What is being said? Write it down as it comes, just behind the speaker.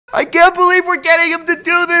I can't believe we're getting him to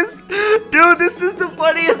do this. Dude, this is the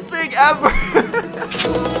funniest thing ever.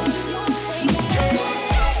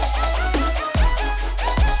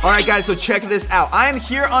 Alright guys, so check this out. I am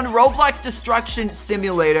here on Roblox Destruction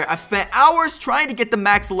Simulator. I've spent hours trying to get the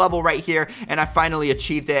max level right here, and I finally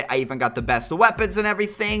achieved it. I even got the best weapons and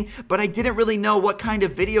everything, but I didn't really know what kind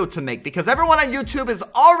of video to make because everyone on YouTube has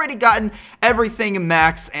already gotten everything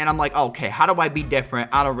max, and I'm like, okay, how do I be different?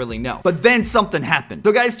 I don't really know. But then something happened.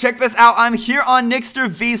 So guys, check this out. I'm here on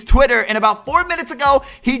NixterV's Twitter, and about 4 minutes ago,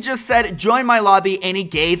 he just said, join my lobby, and he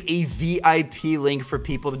gave a VIP link for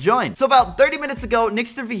people to join. So about 30 minutes ago,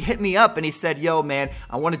 NixterV hit me up and he said, yo man,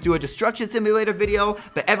 I want to do a destruction simulator video,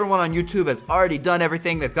 but everyone on YouTube has already done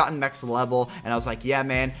everything. They've gotten max level. And I was like, yeah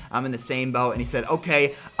man, I'm in the same boat. And he said,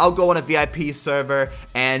 okay, I'll go on a VIP server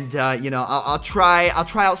and you know, I'll try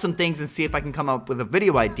out some things and see if I can come up with a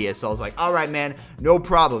video idea. So I was like, all right man, no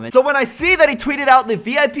problem. And so when I see that he tweeted out the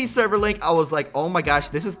VIP server link, I was like, oh my gosh,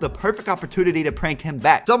 this is the perfect opportunity to prank him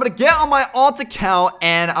back. So I'm gonna get on my alt account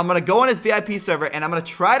and I'm gonna go on his VIP server and I'm gonna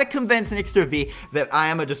try to convince NixterV that I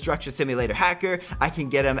am a destruction simulator hacker. I can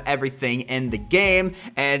get him everything in the game,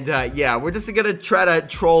 and yeah, we're just gonna try to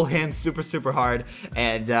troll him super hard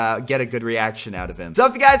and get a good reaction out of him. So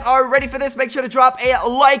if you guys are ready for this, make sure to drop a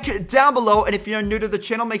like down below, and if you're new to the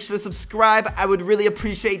channel, make sure to subscribe. I would really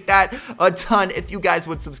appreciate that a ton. If you guys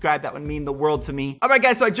would subscribe, that would mean the world to me. Alright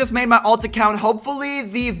guys, so I just made my alt account. Hopefully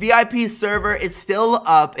the VIP server is still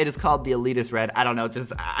up. It is called the Elitist Red. I don't know,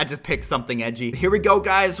 I just picked something edgy. Here we go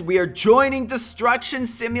guys, we are joining Destruction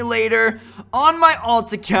Simulator on my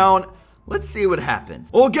alt account. Let's see what happens.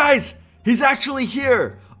 Oh guys, he's actually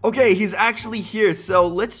here. Okay, he's actually here. So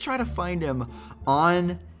let's try to find him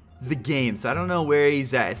on the game. So I don't know where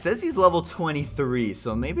he's at. It says he's level 23.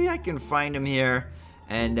 So maybe I can find him here.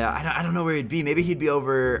 And I don't know where he'd be. Maybe he'd be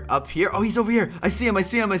over up here. Oh, he's over here. I see him.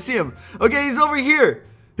 Okay, he's over here.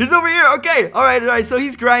 He's over here. Okay. All right. So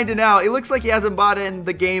he's grinding out. It looks like he hasn't bought in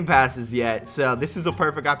the game passes yet. So this is a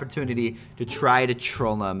perfect opportunity to try to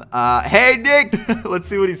troll him. Hey, Nick. Let's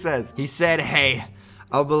see what he says. He said, hey.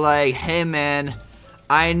 I'll be like, hey, man.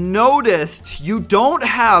 I noticed you don't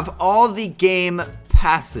have all the game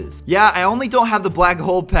passes. Yeah, I only don't have the black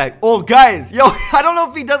hole pack. Oh, guys, yo, I don't know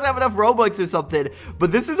if he doesn't have enough Robux or something,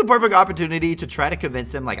 but this is a perfect opportunity to try to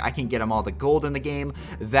convince him, like, I can get him all the gold in the game,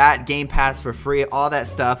 that game pass for free, all that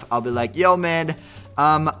stuff. I'll be like, yo, man,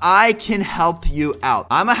 I can help you out.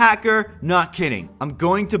 I'm a hacker, not kidding. I'm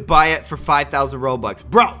going to buy it for 5,000 Robux.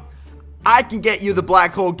 Bro, I can get you the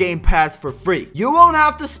black hole game pass for free. You won't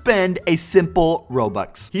have to spend a simple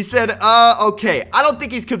Robux. He said, okay. I don't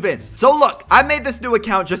think he's convinced. So look, I made this new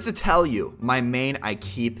account just to tell you my main I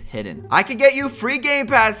keep hidden. I can get you free game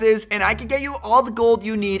passes and I can get you all the gold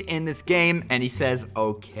you need in this game. And he says,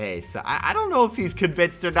 okay. So I don't know if he's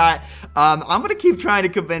convinced or not. I'm gonna keep trying to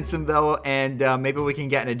convince him though. And maybe we can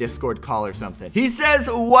get in a Discord call or something. He says,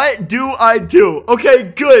 what do I do?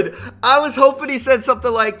 Okay, good. I was hoping he said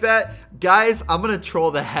something like that. Guys, I'm gonna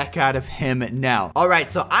troll the heck out of him now. All right,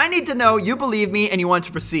 so I need to know you believe me and you want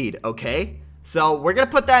to proceed, okay? So we're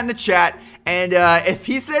gonna put that in the chat, and if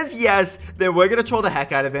he says yes, then we're gonna troll the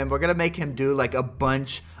heck out of him. We're gonna make him do like a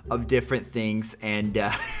bunch of different things, and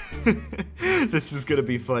this is gonna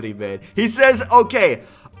be funny, man. He says, okay,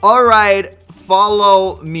 all right,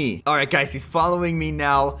 follow me. All right, guys, he's following me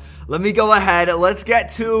now. Let me go ahead. Let's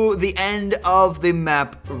get to the end of the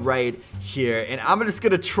map right here, and I'm just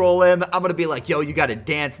gonna troll him. I'm gonna be like, yo, you gotta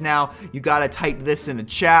dance now. You gotta type this in the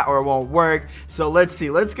chat or it won't work. So let's see.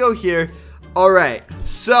 Let's go here. All right.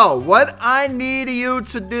 So what I need you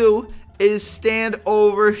to do is stand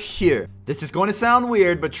over here. This is going to sound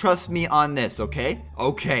weird, but trust me on this, okay?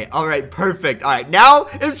 Okay. All right. Perfect. All right. Now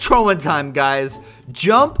it's trolling time, guys.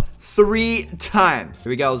 Jump 3 times.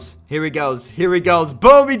 Here he goes. Here he goes. Here he goes.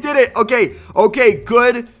 Boom, he did it. Okay. Okay,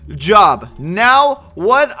 good job. Now,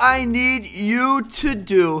 what I need you to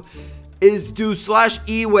do is do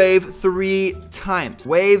 /E wave 3 times.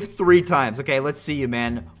 Wave 3 times. Okay, let's see you,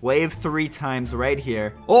 man. Wave 3 times right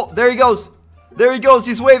here. Oh, there he goes. There he goes.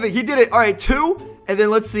 He's waving. He did it. All right, 2. And then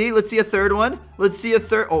let's see a third one. Let's see a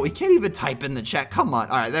third. Oh, he can't even type in the chat. Come on.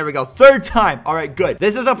 All right, there we go. 3rd time. All right, good.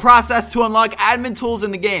 This is a process to unlock admin tools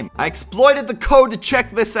in the game. I exploited the code to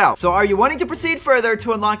check this out. So are you wanting to proceed further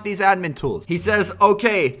to unlock these admin tools? He says,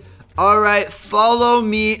 okay. All right, follow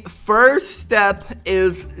me. First step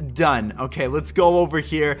is done. Okay, let's go over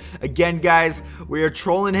here. Again, guys, we are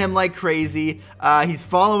trolling him like crazy. He's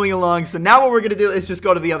following along. So now what we're going to do is just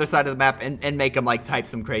go to the other side of the map and make him like type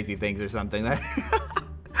some crazy things or something.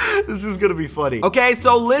 This is gonna be funny. Okay,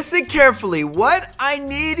 so listen carefully. What I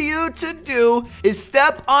need you to do is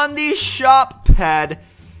step on the shop pad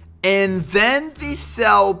and then the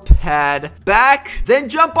cell pad back, then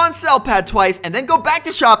jump on cell pad twice, and then go back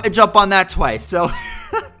to shop and jump on that twice. So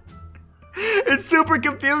it's super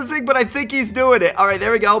confusing, but I think he's doing it. All right,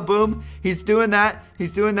 there we go. Boom. He's doing that.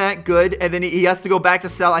 He's doing that. Good. And then he has to go back to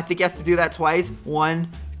sell. I think he has to do that twice. 1,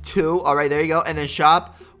 2. All right, there you go. And then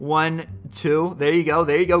shop. 1, 2. There you go.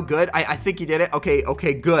 There you go. Good. I think he did it.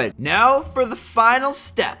 Okay, good. Now for the final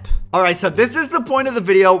step. All right, so this is the point of the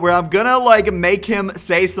video where I'm gonna like make him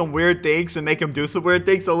say some weird things and make him do some weird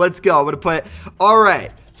things. So let's go. I'm gonna put, all right.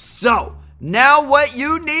 So now what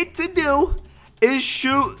you need to do is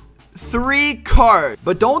shoot 3 cards,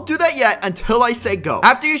 but don't do that yet until I say go.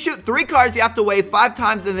 After you shoot 3 cards, you have to wave 5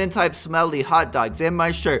 times and then type smelly hot dogs in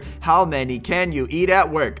my shirt. How many can you eat at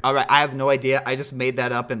work? All right, I have no idea. I just made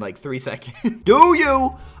that up in like 3 seconds. Do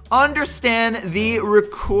you understand the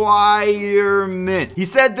requirement? He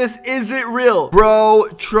said this isn't real. Bro,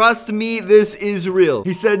 trust me, this is real.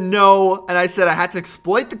 He said no, and I said I had to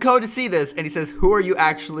exploit the code to see this, and he says, who are you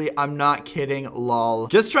actually? I'm not kidding, lol.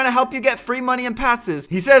 Just trying to help you get free money and passes.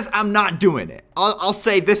 He says I'm not doing it. I'll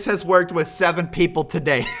say this has worked with 7 people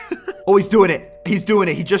today. Oh, he's doing it. He's doing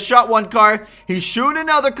it. He just shot 1 car. He's shooting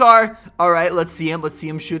another car. All right, let's see him. Let's see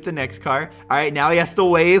him shoot the next car. All right, now he has to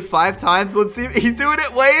wave 5 times. Let's see. He's doing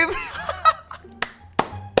it. Wave.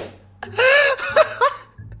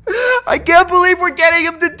 I can't believe we're getting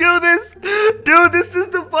him to do this. Dude, this is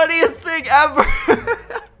the funniest thing ever.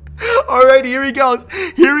 All right, here he goes.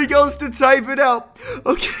 Here he goes to type it out.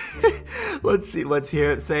 Okay. Let's see. Let's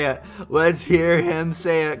hear it. Say it. Let's hear him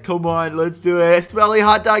say it. Come on. Let's do it. Smelly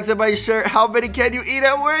hot dogs in my shirt. How many can you eat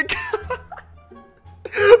at work?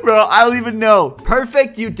 Bro, I don't even know.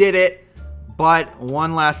 Perfect. You did it. But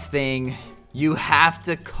one last thing. You have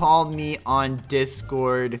to call me on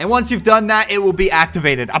Discord. And once you've done that, it will be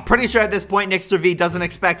activated. I'm pretty sure at this point, Nixter V doesn't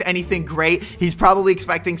expect anything great. He's probably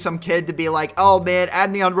expecting some kid to be like, oh man,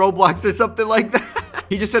 add me on Roblox or something like that.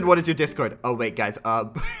 He just said, what is your Discord? Oh wait, guys. I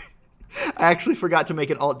actually forgot to make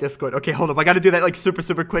an alt Discord. Okay, hold up. I got to do that like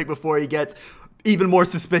super quick before he gets even more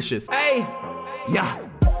suspicious. Hey, yeah.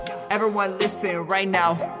 Everyone listen right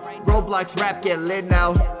now. Roblox rap get lit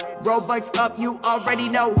now. Roblox up, you already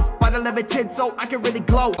know. But limited so I can really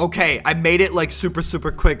glow. Okay, I made it like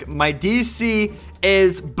super quick. My DC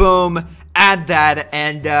is boom. Add that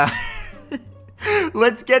and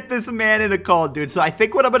let's get this man in a call, dude. So I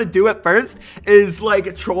think what I'm gonna do at first is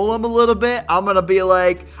like troll him a little bit. I'm gonna be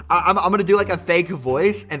like, I'm gonna do like a fake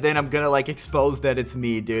voice, and then I'm gonna like expose that it's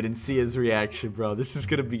me, dude, and see his reaction, bro. This is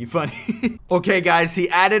gonna be funny. Okay, guys, he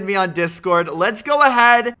added me on Discord. Let's go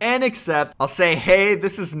ahead and accept. I'll say, hey,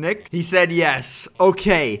 this is Nick. He said yes.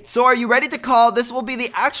 Okay, so are you ready to call? This will be the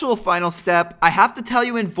actual final step. I have to tell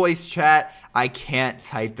you in voice chat. I can't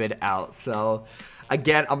type it out, so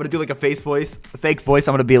again, I'm gonna do like a fake voice. I'm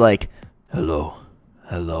gonna be like, hello,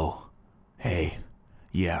 hey,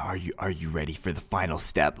 yeah, are you ready for the final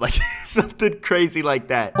step? Like something crazy like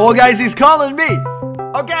that. Oh, guys, he's calling me.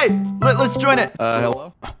 Okay, let's join it.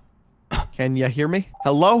 Hello? Can you hear me?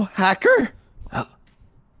 Hello, hacker?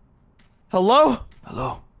 Hello?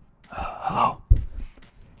 Hello.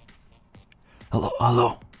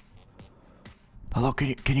 Hello, can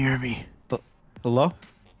you hear me? Hello?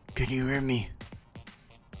 Can you hear me?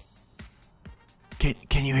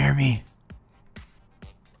 Can you hear me?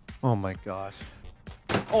 Oh my gosh.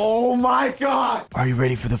 Oh my gosh! Are you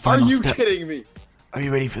ready for the final step? Are you kidding me? Are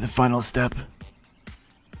you ready for the final step?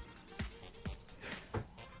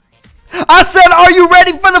 I said, are you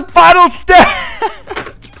ready for the final step?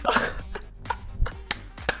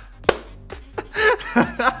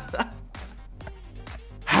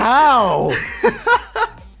 How?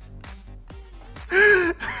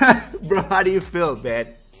 Bro, how do you feel, man?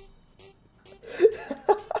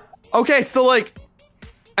 Okay, so like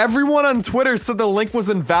everyone on Twitter said the link was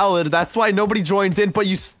invalid. That's why nobody joined in, but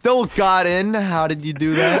you still got in. How did you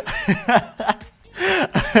do that?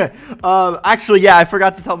 Actually, yeah, I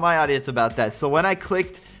forgot to tell my audience about that. So when I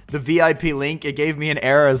clicked the VIP link, it gave me an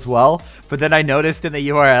error as well. But then I noticed in the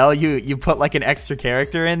URL, you put like an extra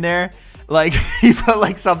character in there. Like you put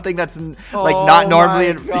like something that's like not normally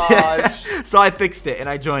in. Gosh. So I fixed it and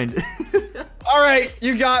I joined. All right,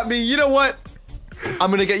 you got me. You know what?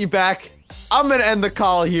 I'm gonna get you back. I'm gonna end the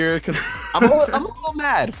call here because I'm a little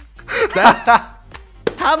mad.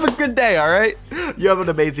 Have a good day, all right? You have an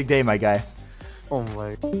amazing day, my guy. Oh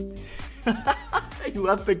my. He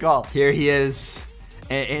left the call. Here he is.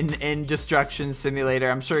 in Destruction Simulator.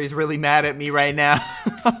 I'm sure he's really mad at me right now.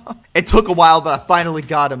 It took a while, but I finally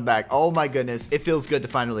got him back. Oh my goodness, it feels good to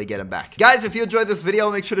finally get him back. Guys, if you enjoyed this video,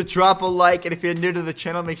 make sure to drop a like, and if you're new to the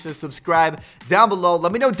channel, make sure to subscribe down below.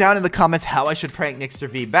 Let me know down in the comments how I should prank Nixter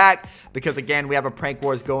V back, because again, we have a prank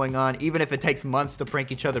wars going on. Even if it takes months to prank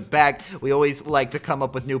each other back, we always like to come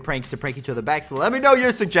up with new pranks to prank each other back. So let me know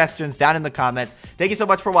your suggestions down in the comments. Thank you so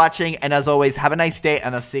much for watching, and as always, have a nice day,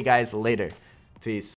 and I'll see you guys later. Peace.